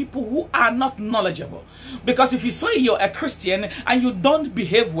talk of people who are not knowledgeable. Because if you say you're a Christian and you don't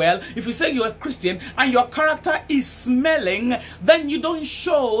behave well, if you say you're a Christian and your character is smelling, then you don't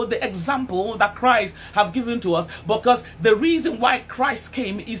show the example that Christ have given to us. Because the reason why Christ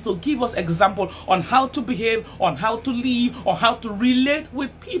came is to give us example on how to behave, on how to live, on how to relate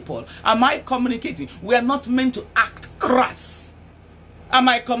with people. Am I communicating? We are not meant to act crass. Am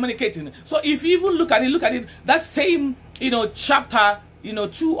I communicating? So if you even look at it, that same, chapter,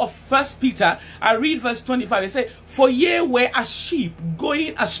 2 of First Peter, I read verse 25. It says, "For ye were as sheep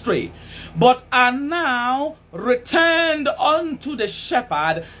going astray, but are now returned unto the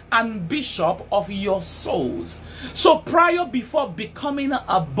shepherd and bishop of your souls." So before becoming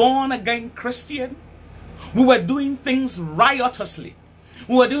a born-again Christian, we were doing things riotously.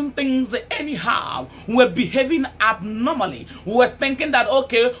 We were doing things anyhow. We were behaving abnormally. We were thinking that,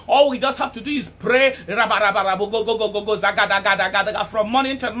 okay, all we just have to do is pray from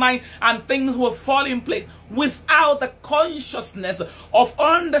morning to night and things will fall in place, without the consciousness of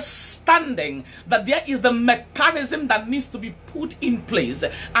understanding that there is the mechanism that needs to be put in place,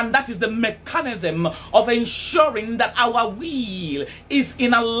 and that is the mechanism of ensuring that our will is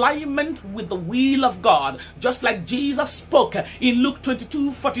in alignment with the will of God. Just like Jesus spoke in Luke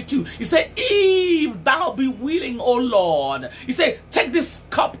 22:42, he said, "If thou be willing, O Lord," he said, "take this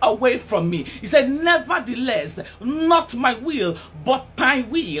cup away from me." He said, "Nevertheless, not my will, but thy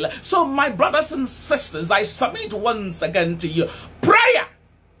will." So my brothers and sisters, I submit once again to you, prayer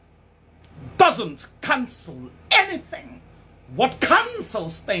doesn't cancel anything. What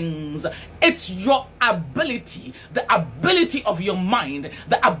cancels things, it's your ability, the ability of your mind,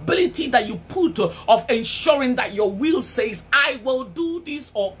 the ability that you put of ensuring that your will says, "I will do this,"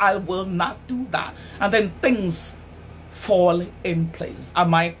 or "I will not do that," and then things fall in place.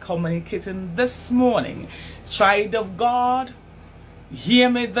 Am I communicating this morning? Child of God, hear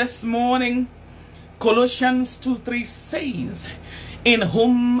me this morning. Colossians 2:3 says, "In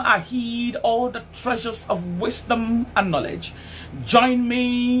whom are hid all the treasures of wisdom and knowledge." Join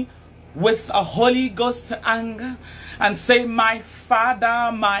me with a Holy Ghost anger and say, "My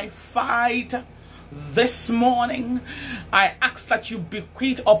Father, my fight this morning, I ask that you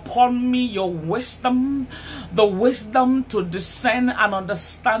bequeath upon me your wisdom, the wisdom to discern and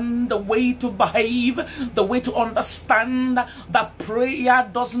understand the way to behave, the way to understand that prayer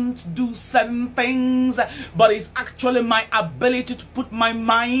doesn't do certain things, but it's actually my ability to put my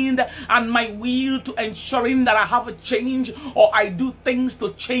mind and my will to ensuring that I have a change, or I do things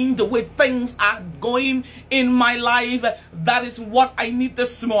to change the way things are going in my life." That is what I need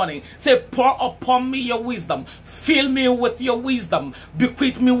this morning. Say, "Pour upon me your wisdom. Fill me with your wisdom.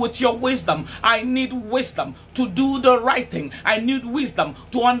 Bequeath me with your wisdom. I need wisdom to do the right thing. I need wisdom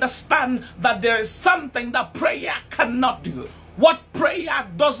to understand that there is something that prayer cannot do. What prayer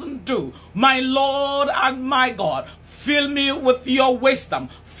doesn't do. My Lord and my God, fill me with your wisdom.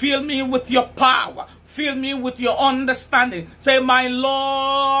 Fill me with your power. Fill me with your understanding." Say, "My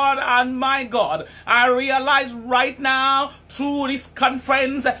Lord and my God, I realize right now through this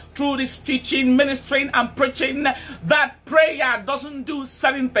conference, through this teaching, ministering, and preaching, that prayer doesn't do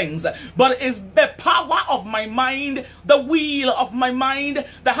certain things, but it's the power of my mind, the will of my mind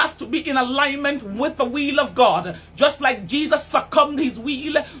that has to be in alignment with the will of God. Just like Jesus succumbed his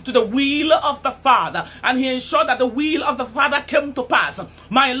will to the will of the Father, and he ensured that the will of the Father came to pass.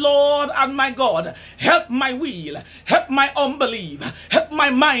 My Lord and my God, help my will, help my unbelief, help my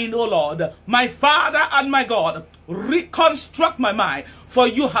mind, O Lord. My Father and my God, reconstruct my mind, for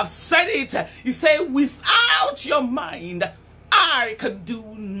you have said it. You say, without your mind, I can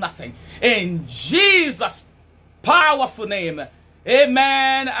do nothing. In Jesus' powerful name,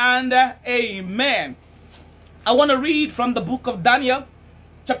 amen and amen. I want to read from the book of Daniel,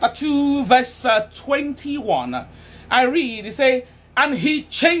 chapter 2, verse 21. I read, it say, "And he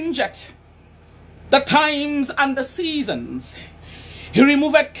changeth the times and the seasons. He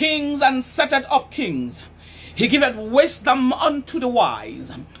removeth kings and setteth up kings. He giveth wisdom unto the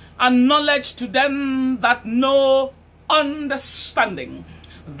wise, and knowledge to them that know understanding."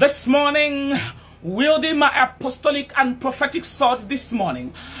 This morning, wielding my apostolic and prophetic sword this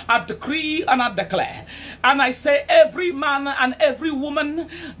morning, I decree and I declare, and I say, every man and every woman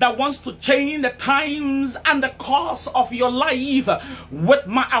that wants to change the times and the course of your life, with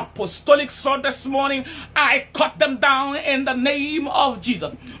my apostolic sword this morning, I cut them down in the name of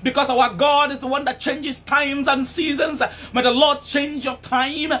Jesus. Because our God is the one that changes times and seasons. May the Lord change your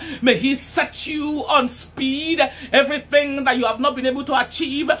time. May he set you on speed. Everything that you have not been able to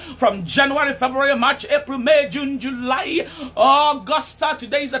achieve from January, February, March, April, May, June, July, August.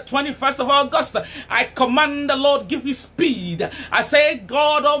 Today is the 21st of August. I command the Lord, give you speed. I say,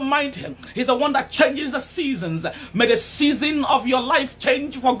 God Almighty is the one that changes the seasons. May the season of your life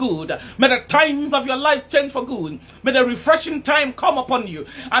change for good. May the times of your life change for good. May the refreshing time come upon you.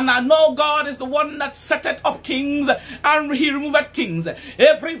 And I know God is the one that setteth up kings and he removeth kings.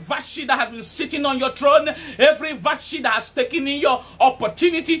 Every Vashi that has been sitting on your throne, every Vashi that has taken in your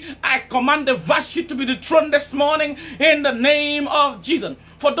opportunity, I command the Vashi Vashti to be dethroned this morning in the name of Jesus.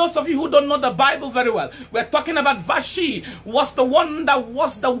 For those of you who don't know the Bible very well, we're talking about Vashti was the one that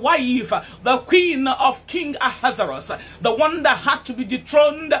was the wife, the queen of King Ahasuerus, the one that had to be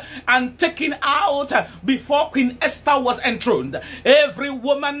dethroned and taken out before Queen Esther was enthroned. Every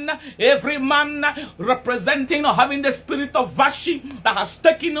woman, every man representing or having the spirit of Vashti that has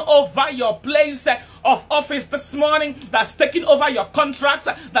taken over your place of office this morning, that's taken over your contracts,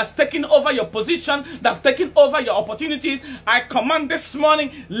 that's taken over your position, that's taken over your opportunities, I command this morning,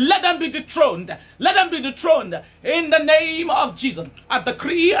 let them be dethroned. Let them be dethroned in the name of Jesus. I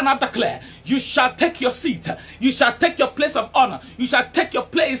decree and I declare, you shall take your seat. You shall take your place of honor. You shall take your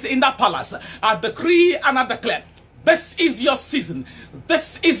place in that palace. I decree and I declare, this is your season.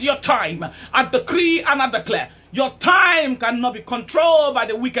 This is your time. I decree and I declare, your time cannot be controlled by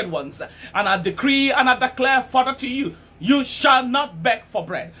the wicked ones. And I decree and I declare further to you, you shall not beg for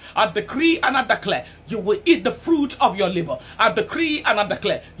bread. I decree and I declare, you will eat the fruit of your labor. I decree and I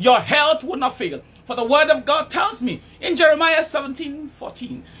declare, your health will not fail. For the word of God tells me in Jeremiah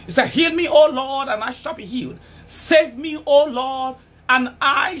 17:14, it said, heal me, O Lord, and I shall be healed. Save me, O Lord, and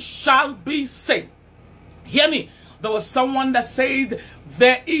I shall be saved. Hear me. There was someone that said,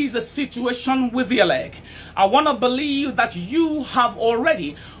 there is a situation with your leg. I want to believe that you have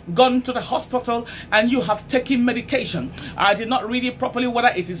already gone to the hospital and you have taken medication. I did not read it properly whether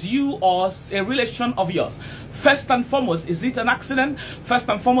it is you or a relation of yours. First and foremost, is it an accident? First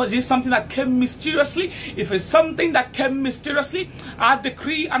and foremost, is it something that came mysteriously? If it's something that came mysteriously, I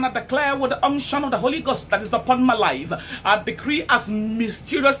decree and I declare with the unction of the Holy Ghost that is upon my life, I decree as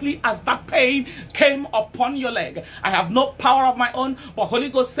mysteriously as that pain came upon your leg. I have no power of my own, but Holy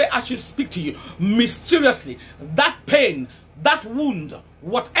Ghost say I should speak to you mysteriously. That pain, that wound,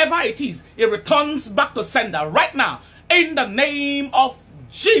 whatever it is, it returns back to sender right now in the name of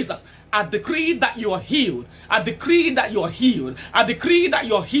Jesus. I decree that you are healed. I decree that you are healed. I decree that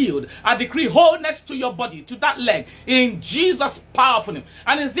you are healed. I decree wholeness to your body, to that leg, in Jesus' powerful name.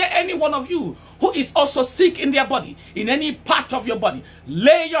 And is there any one of you who is also sick in their body, in any part of your body?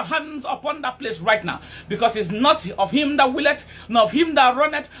 Lay your hands upon that place right now, because it's not of him that willeth, nor of him that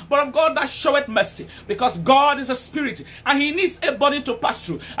runneth, but of God that showeth mercy. Because God is a spirit, and he needs a body to pass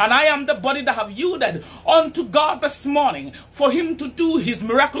through. And I am the body that have yielded unto God this morning for him to do his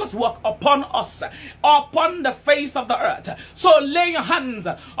miraculous work upon us, upon the face of the earth. So lay your hands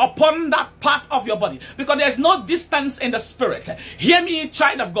upon that part of your body, because there's no distance in the spirit. Hear me,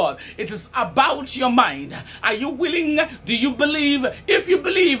 child of God. It is about your mind. Are you willing? Do you believe? If you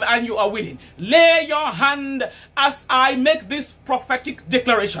believe and you are willing, lay your hand as I make this prophetic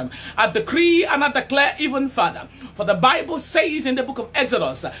declaration. I decree and I declare even further. For the Bible says in the book of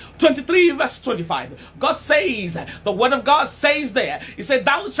Exodus 23 verse 25, God says, the word of God says there, he said,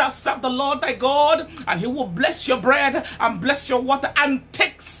 thou shalt serve the Lord thy God, and he will bless your bread and bless your water and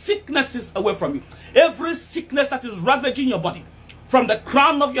take sicknesses away from you. Every sickness that is ravaging your body, from the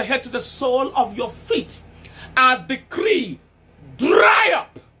crown of your head to the sole of your feet, I decree, dry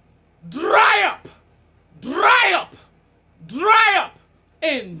up, dry up, dry up, dry up,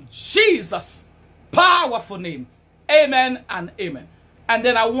 in Jesus' powerful name. Amen and amen. And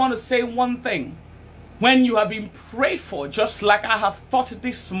then I want to say one thing. When you have been prayed for, just like I have taught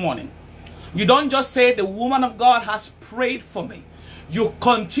this morning, you don't just say the woman of God has prayed for me. You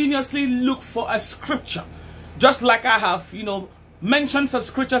continuously look for a scripture, just like I have, mentioned some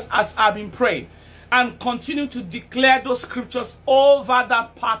scriptures as I've been praying, and continue to declare those scriptures over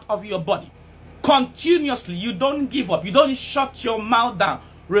that part of your body. Continuously, you don't give up. You don't shut your mouth down.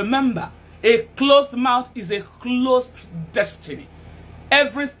 Remember, a closed mouth is a closed destiny.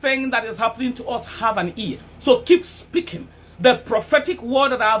 Everything that is happening to us have an ear. So keep speaking. The prophetic word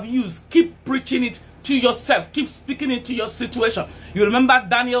that I have used, keep preaching it to yourself. Keep speaking it to your situation. You remember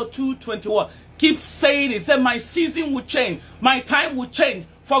Daniel 2:21. Keep saying it. Say, my season will change. My time will change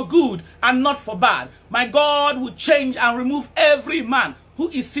for good and not for bad. My God will change and remove every man who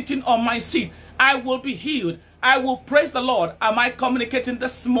is sitting on my seat. I will be healed. I will praise the Lord. Am I communicating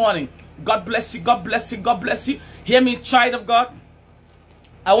this morning? God bless you. God bless you. God bless you. Hear me, child of God.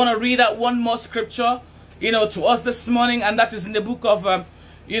 I want to read out one more scripture, to us this morning, and that is in the book of,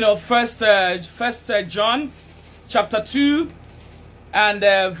 First John, chapter 2, and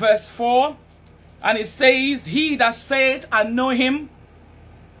verse 4. And it says, he that saith, I know him,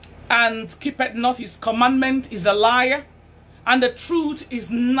 and keepeth not his commandment, is a liar, and the truth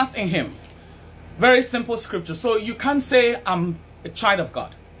is not in him. Very simple scripture. So you can't say, I'm a child of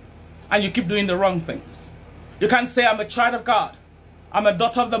God, and you keep doing the wrong things. You can't say, I'm a child of God, I'm a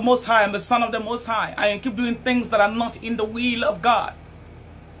daughter of the Most High, I'm the son of the Most High, and you keep doing things that are not in the will of God.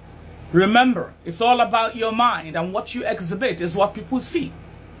 Remember, it's all about your mind, and what you exhibit is what people see.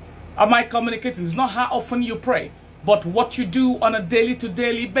 Am I communicating? It's not how often you pray, but what you do on a daily to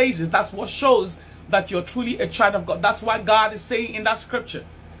daily basis. That's what shows that you're truly a child of God. That's why God is saying in that scripture,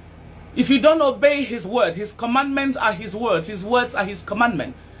 if you don't obey his word, his commandments are his words are his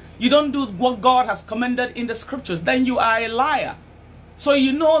commandment. You don't do what God has commanded in the scriptures, then you are a liar. So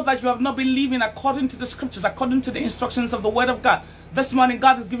you know that you have not been living according to the scriptures, according to the instructions of the word of God. This morning,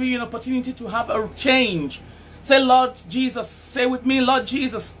 God is giving you an opportunity to have a change. Say, Lord Jesus, say with me, Lord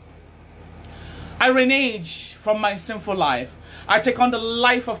Jesus, I renege from my sinful life. I take on the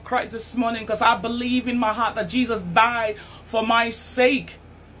life of Christ this morning because I believe in my heart that Jesus died for my sake.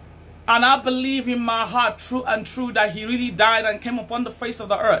 And I believe in my heart, true and true, that he really died and came upon the face of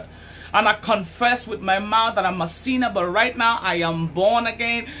the earth. And I confess with my mouth that I'm a sinner, but right now I am born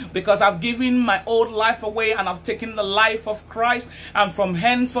again because I've given my old life away and I've taken the life of Christ. And from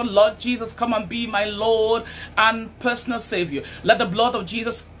henceforth, Lord Jesus, come and be my Lord and personal Savior. Let the blood of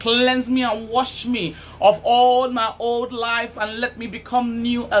Jesus cleanse me and wash me of all my old life and let me become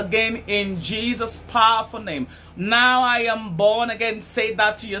new again in Jesus' powerful name. Now I am born again. Say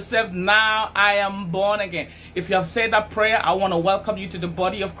that to yourself. Now I am born again. If you have said that prayer, I want to welcome you to the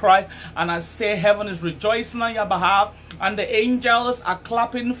body of Christ. And I say heaven is rejoicing on your behalf. And the angels are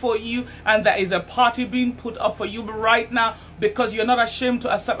clapping for you. And there is a party being put up for you right now because you're not ashamed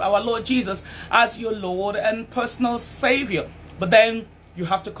to accept our Lord Jesus as your Lord and personal Savior. But then you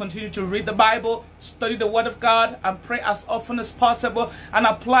have to continue to read the Bible, study the Word of God, and pray as often as possible. And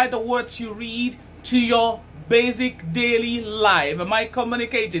apply the words you read to your basic daily life. Am I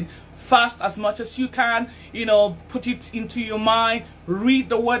communicating? Fast as much as you can, you know, put it into your mind, read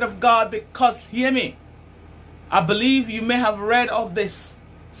the word of God, because hear me, I believe you may have read of this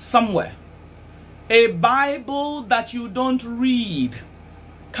somewhere. A Bible that you don't read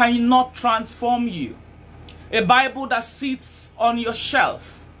cannot transform you. A Bible that sits on your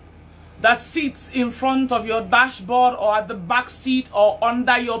shelf, that sits in front of your dashboard or at the back seat or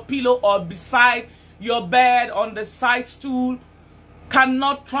under your pillow or beside your bed on the side stool,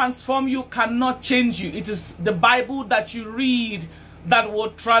 cannot transform you, cannot change you. It is the Bible that you read that will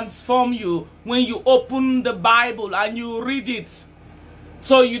transform you when you open the Bible and you read it.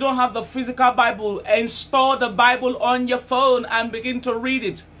 So you don't have the physical Bible, install the Bible on your phone and begin to read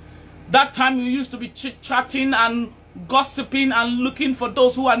it. That time you used to be chit-chatting and gossiping and looking for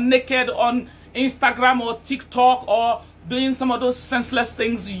those who are naked on Instagram or TikTok or doing some of those senseless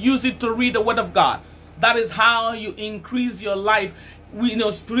things. Use it to read the Word of God. That is how you increase your life. You know,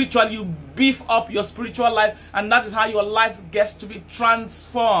 spiritually, you beef up your spiritual life, and that is how your life gets to be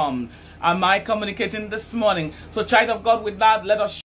transformed. Am I communicating this morning? So, child of God, with that, let us